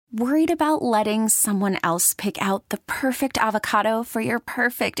Worried about letting someone else pick out the perfect avocado for your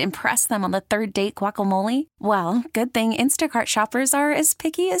perfect impress them on the third date guacamole? Well, good thing Instacart shoppers are as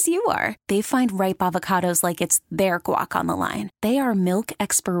picky as you are. They find ripe avocados like it's their guac on the line. They are milk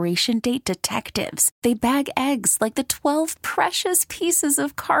expiration date detectives. They bag eggs like the 12 precious pieces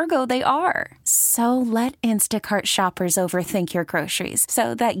of cargo they are. So let Instacart shoppers overthink your groceries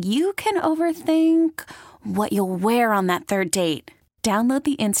so that you can overthink what you'll wear on that third date. Download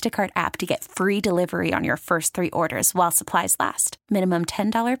the Instacart app to get free delivery on your first 3 orders while supplies last. Minimum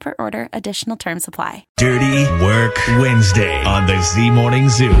 $10 per order. Additional terms apply. Dirty Work Wednesday on the Z Morning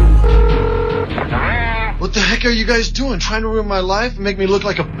Zoo. What the heck are you guys doing? Trying to ruin my life and make me look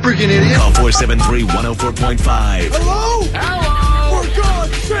like a freaking idiot? Call 473-104.5. Hello? Hello? For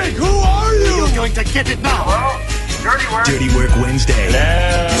God's sake, who are you? You're going to get it now. Hello? Dirty Work. Dirty Work Wednesday.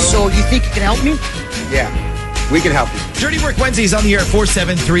 So you think you can help me? Yeah, we can help you. Dirty Work Wednesday is on the air at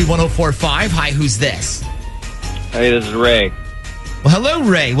 473-1045. Hi, who's this? Hey, this is Ray. Well, hello,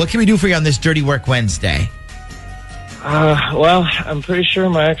 Ray. What can we do for you on this Dirty Work Wednesday? Well, I'm pretty sure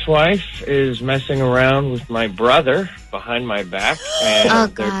my ex-wife is messing around with my brother behind my back,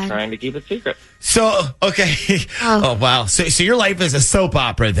 and they're trying to keep it secret. So, okay. Oh wow. So your life is a soap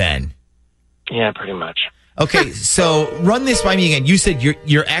opera then? Yeah, pretty much. Okay, so run this by me again. You said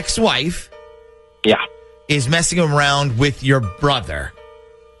your ex-wife is messing around with your brother.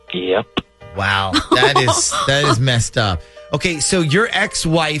 Yep. Wow, that is messed up. Okay, so your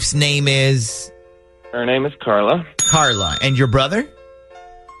ex-wife's name is? Her name is Carla. Carla. And your brother?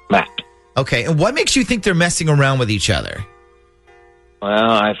 Matt. Okay, and what makes you think they're messing around with each other?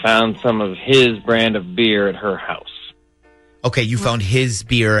 Well, I found some of his brand of beer at her house. Okay, you found his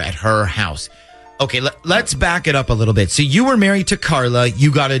beer at her house. Okay, let's back it up a little bit. So you were married to Carla.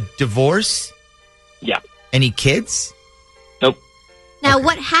 You got a divorce? Yeah. Any kids? Nope. Now,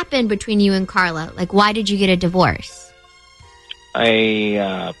 what happened between you and Carla? Like, why did you get a divorce?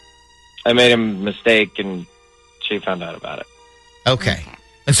 I made a mistake, and she found out about it. Okay.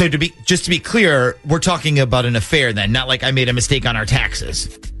 And so to be clear, we're talking about an affair then, not like I made a mistake on our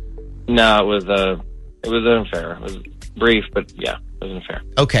taxes. No, it was an affair. It was brief, but yeah, it was an affair.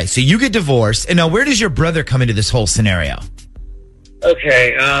 Okay, so you get divorced, and now where does your brother come into this whole scenario?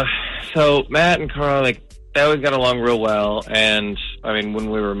 Okay, so Matt and Carl, they always got along real well, and I mean, when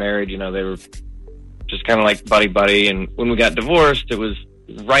we were married, they were just kind of like buddy-buddy, and when we got divorced, it was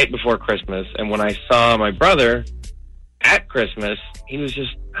right before Christmas, and when I saw my brother at Christmas, he was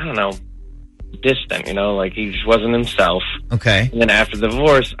just, I don't know, distant, he just wasn't himself. Okay. And then after the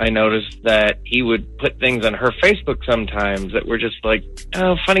divorce, I noticed that he would put things on her Facebook sometimes that were just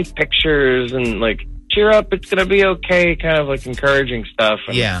funny pictures and cheer up, it's gonna be okay, kind of encouraging stuff.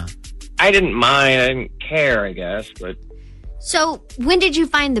 And yeah. I didn't mind, I didn't care, I guess, but... So, when did you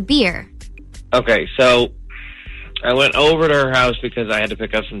find the beer? Okay, so I went over to her house because I had to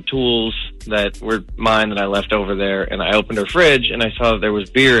pick up some tools that were mine that I left over there, and I opened her fridge, and I saw that there was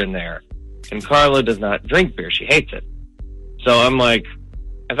beer in there. And Carla does not drink beer. She hates it. So I'm like,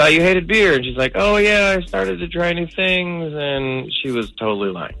 I thought you hated beer. And she's like, oh, yeah, I started to try new things, and she was totally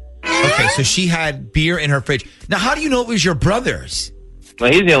lying. Okay, so she had beer in her fridge. Now, how do you know it was your brother's?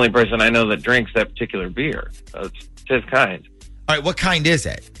 Well, he's the only person I know that drinks that particular beer. So it's his kind. All right, what kind is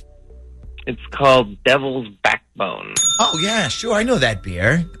it? It's called Devil's Backbone. Oh, yeah, sure. I know that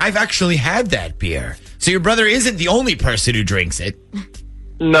beer. I've actually had that beer. So your brother isn't the only person who drinks it.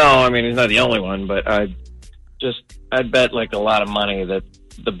 No, I mean, he's not the only one, but I'd bet a lot of money that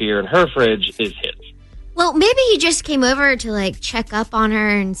the beer in her fridge is his. Well, maybe he just came over to check up on her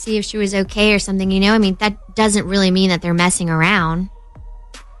and see if she was okay or something, I mean, that doesn't really mean that they're messing around.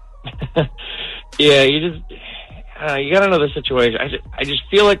 Yeah, you gotta know the situation. I just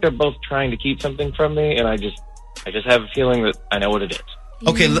feel like they're both trying to keep something from me, and I just have a feeling that I know what it is.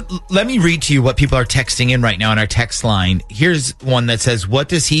 Okay, let me read to you what people are texting in right now on our text line. Here's one that says, what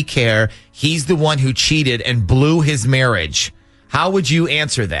does he care? He's the one who cheated and blew his marriage. How would you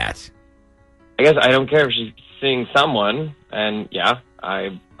answer that? I guess I don't care if she's seeing someone, and yeah,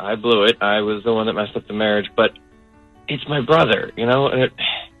 I blew it. I was the one that messed up the marriage, but it's my brother, and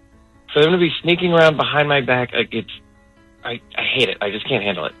for them to be sneaking around behind my back, I hate it. I just can't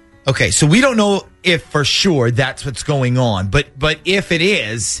handle it. Okay, so we don't know if for sure that's what's going on, but if it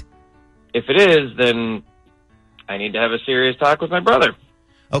is... If it is, then I need to have a serious talk with my brother.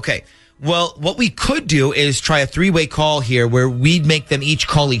 Okay, well, what we could do is try a 3-way call here where we'd make them each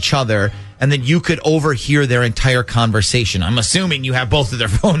call each other, and then you could overhear their entire conversation. I'm assuming you have both of their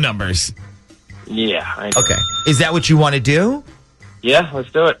phone numbers. Yeah. Okay, is that what you want to do? Yeah,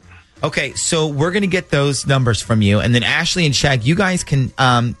 let's do it. Okay, so we're going to get those numbers from you, and then Ashley and Shag, you guys can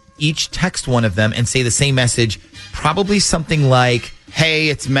each text one of them and say the same message, probably something like, hey,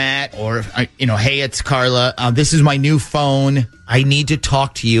 it's Matt, or, hey, it's Carla. This is my new phone. I need to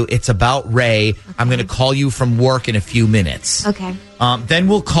talk to you. It's about Ray. Okay. I'm going to call you from work in a few minutes. Okay. Then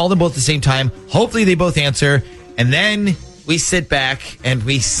we'll call them both at the same time. Hopefully they both answer. And then we sit back and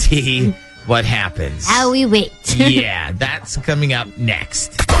we see what happens. How we wait. Yeah, that's coming up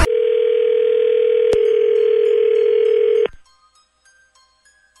next.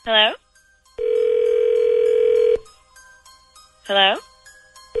 Hello? Hello?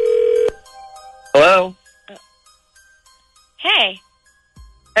 Hello? Hey.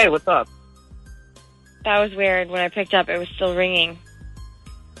 Hey, what's up? That was weird. When I picked up, it was still ringing.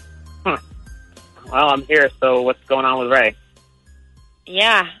 Well, I'm here, so what's going on with Ray?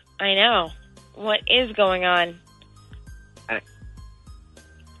 Yeah, I know. What is going on? I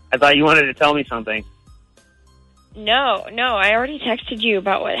thought you wanted to tell me something. No, I already texted you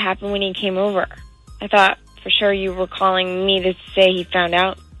about what happened when he came over. I thought for sure you were calling me to say he found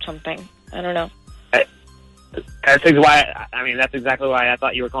out something. I don't know. That's exactly why I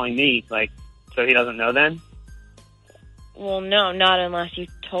thought you were calling me. Like, so he doesn't know then? Well, no, not unless you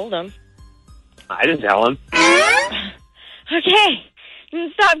told him. I didn't tell him. Okay,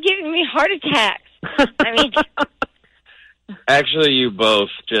 stop giving me heart attacks. I mean... Actually, you both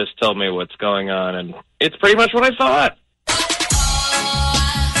just tell me what's going on, and it's pretty much what I thought.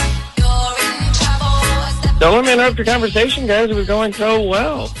 Don't let me interrupt your conversation, guys. It was going so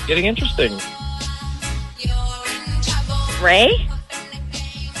well. Getting interesting. Ray?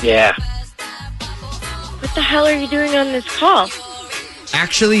 Yeah. What the hell are you doing on this call?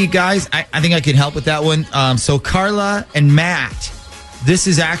 Actually, guys, I think I can help with that one. So Carla and Matt, this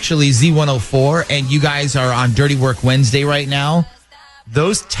is actually Z104, and you guys are on Dirty Work Wednesday right now.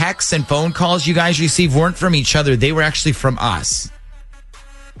 Those texts and phone calls you guys received weren't from each other. They were actually from us.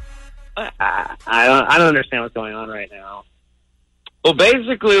 I don't understand what's going on right now. Well,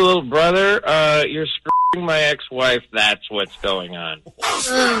 basically, little brother, you're screwing my ex-wife. That's what's going on.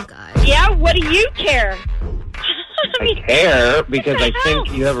 Oh, God. Yeah, what do you care? I care because I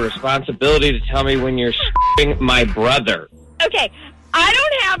think you have a responsibility to tell me when you're screwing my brother. Okay, I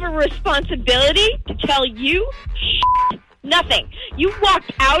don't have a responsibility to tell you nothing. You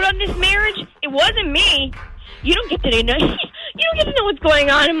walked out on this marriage. It wasn't me. You don't get to know. You don't get to know what's going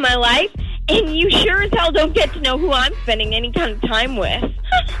on in my life, and you sure as hell don't get to know who I'm spending any kind of time with.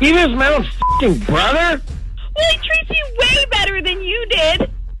 You just my own f***ing brother? Well, he treats you way better than you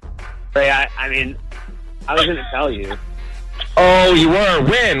did. Ray, I was going to tell you. Oh, you were?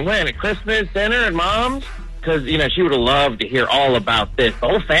 When? At Christmas dinner at Mom's? Because, she would have loved to hear all about this. The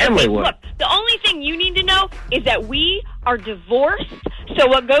whole family would. Look, the only thing you need to know is that we are divorced, so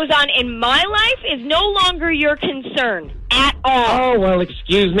what goes on in my life is no longer your concern at all. Oh, well,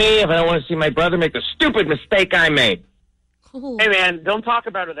 excuse me if I don't want to see my brother make the stupid mistake I made. Oh. Hey, man, don't talk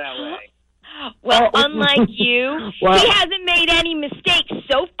about it that way. Well, unlike you, he hasn't made any mistakes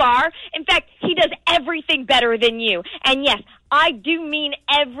so far. In fact, he does everything better than you. And yes, I do mean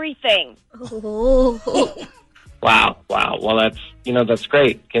everything. Oh. Wow. Well, that's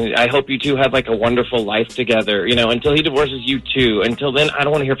great. I hope you two have, a wonderful life together, until he divorces you two. Until then, I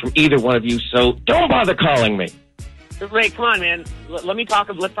don't want to hear from either one of you, so don't bother calling me. Ray, come on, man. Let's talk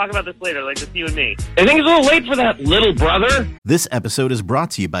about this later, just you and me. I think it's a little late for that, little brother. This episode is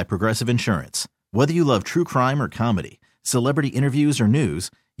brought to you by Progressive Insurance. Whether you love true crime or comedy, celebrity interviews or news,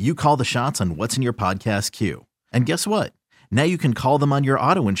 you call the shots on what's in your podcast queue. And guess what? Now you can call them on your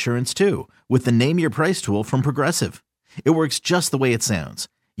auto insurance, too, with the Name Your Price tool from Progressive. It works just the way it sounds.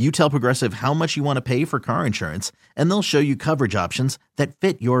 You tell Progressive how much you want to pay for car insurance, and they'll show you coverage options that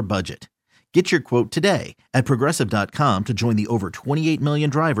fit your budget. Get your quote today at Progressive.com to join the over 28 million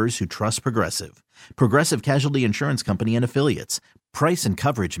drivers who trust Progressive. Progressive Casualty Insurance Company and Affiliates. Price and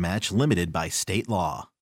coverage match limited by state law.